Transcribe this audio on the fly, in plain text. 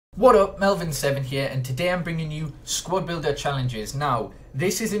What up, Melvin7 here, and today I'm bringing you squad builder challenges. Now,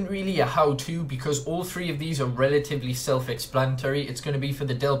 this isn't really a how-to because all three of these are relatively self-explanatory. It's going to be for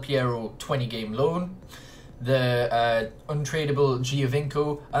the Del Piero 20-game loan, the untradeable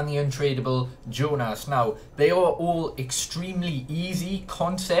Giovinco, and the untradeable Jonas. Now, they are all extremely easy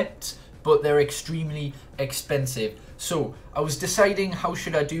concepts, but they're extremely expensive. So I was deciding how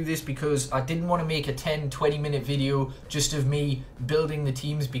should I do this because I didn't want to make a 10-20 minute video just of me building the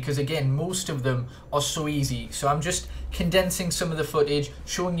teams, because again, most of them are so easy. So I'm just condensing some of the footage,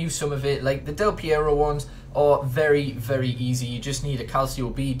 showing you some of it. Like the Del Piero ones are very easy. You just need a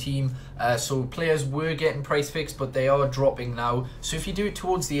Calcio B team. So players were getting price fixed, but they are dropping now. So if you do it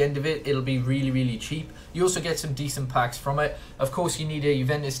towards the end of it, it'll be really cheap. You also get some decent packs from it. Of course, you need a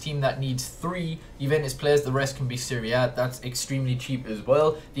Juventus team that needs 3 Juventus players. The rest can be Serie A. That's extremely cheap as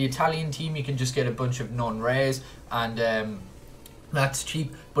well. The Italian team, you can just get a bunch of non-rares, and that's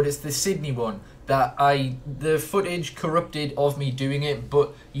cheap. But it's the Sydney one that the footage corrupted of me doing it,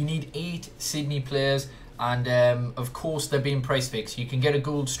 but you need 8 Sydney players. And of course they're being price fixed. You can get a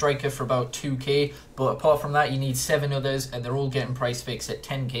gold striker for about 2k, but apart from that you need 7 others, and they're all getting price fixed at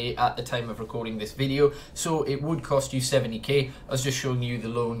 10k at the time of recording this video. So it would cost you 70k. I was just showing you the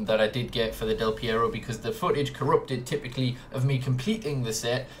loan that I did get for the Del Piero because the footage corrupted typically of me completing the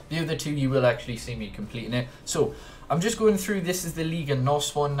set. The other 2 you will actually see me completing it. So I'm just going through. This is the Liga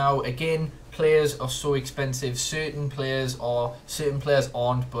NOS one now. Again, players are so expensive. Certain players are, certain players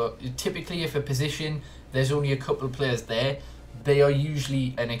aren't, but typically if a position there's only a couple of players there, they are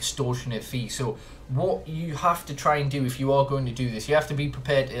usually an extortionate fee. So what you have to try and do if you are going to do this, you have to be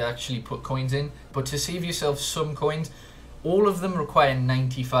prepared to actually put coins in, but to save yourself some coins, all of them require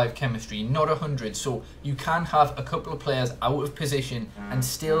 95 chemistry, not 100. So you can have a couple of players out of position and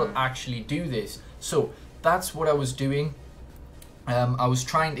still actually do this. So that's what I was doing. I was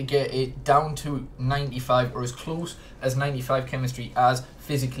trying to get it down to 95, or as close as 95 chemistry as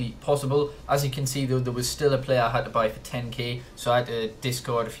physically possible. As you can see though, there was still a player I had to buy for 10k, so I had to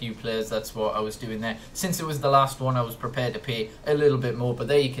discard a few players. That's what I was doing there. Since it was the last one, I was prepared to pay a little bit more, but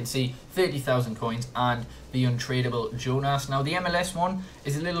there you can see 30,000 coins and the untradeable Jonas. Now the MLS one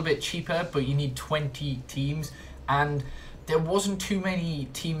is a little bit cheaper, but you need 20 teams, and there wasn't too many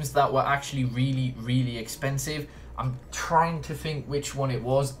teams that were actually really expensive. I'm trying to think which one it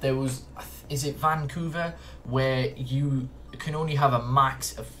was. There was, is it Vancouver, where you can only have a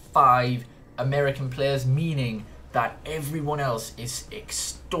max of 5 American players, meaning that everyone else is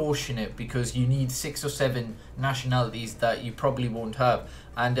extortionate because you need 6 or 7 nationalities that you probably won't have.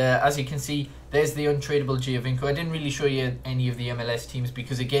 And as you can see, there's the untradeable Giovinco. I didn't really show you any of the MLS teams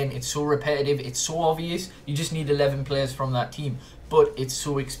because again, it's so repetitive, it's so obvious. You just need 11 players from that team, but it's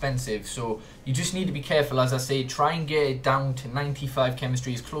so expensive. So you just need to be careful. As I say, try and get it down to 95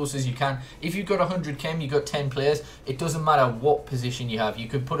 chemistry as close as you can. If you've got 100 chem, you got 10 players, it doesn't matter what position you have. You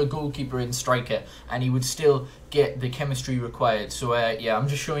could put a goalkeeper in striker and he would still get the chemistry required. So yeah, I'm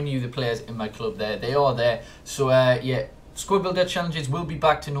just showing you the players in my club there. They are there. So yeah, squad builder challenges will be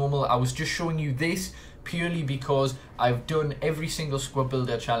back to normal. I was just showing you this purely because I've done every single squad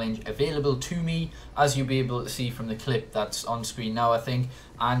builder challenge available to me, as you'll be able to see from the clip that's on screen now, I think.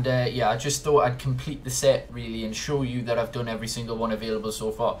 And yeah, I just thought I'd complete the set really and show you that I've done every single one available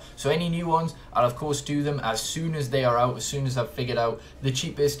so far. So any new ones, I'll of course do them as soon as they are out, as soon as I've figured out the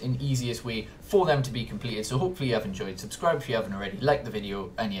cheapest and easiest way for them to be completed. So hopefully you have enjoyed. Subscribe if you haven't already, like the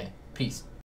video, and yeah, peace.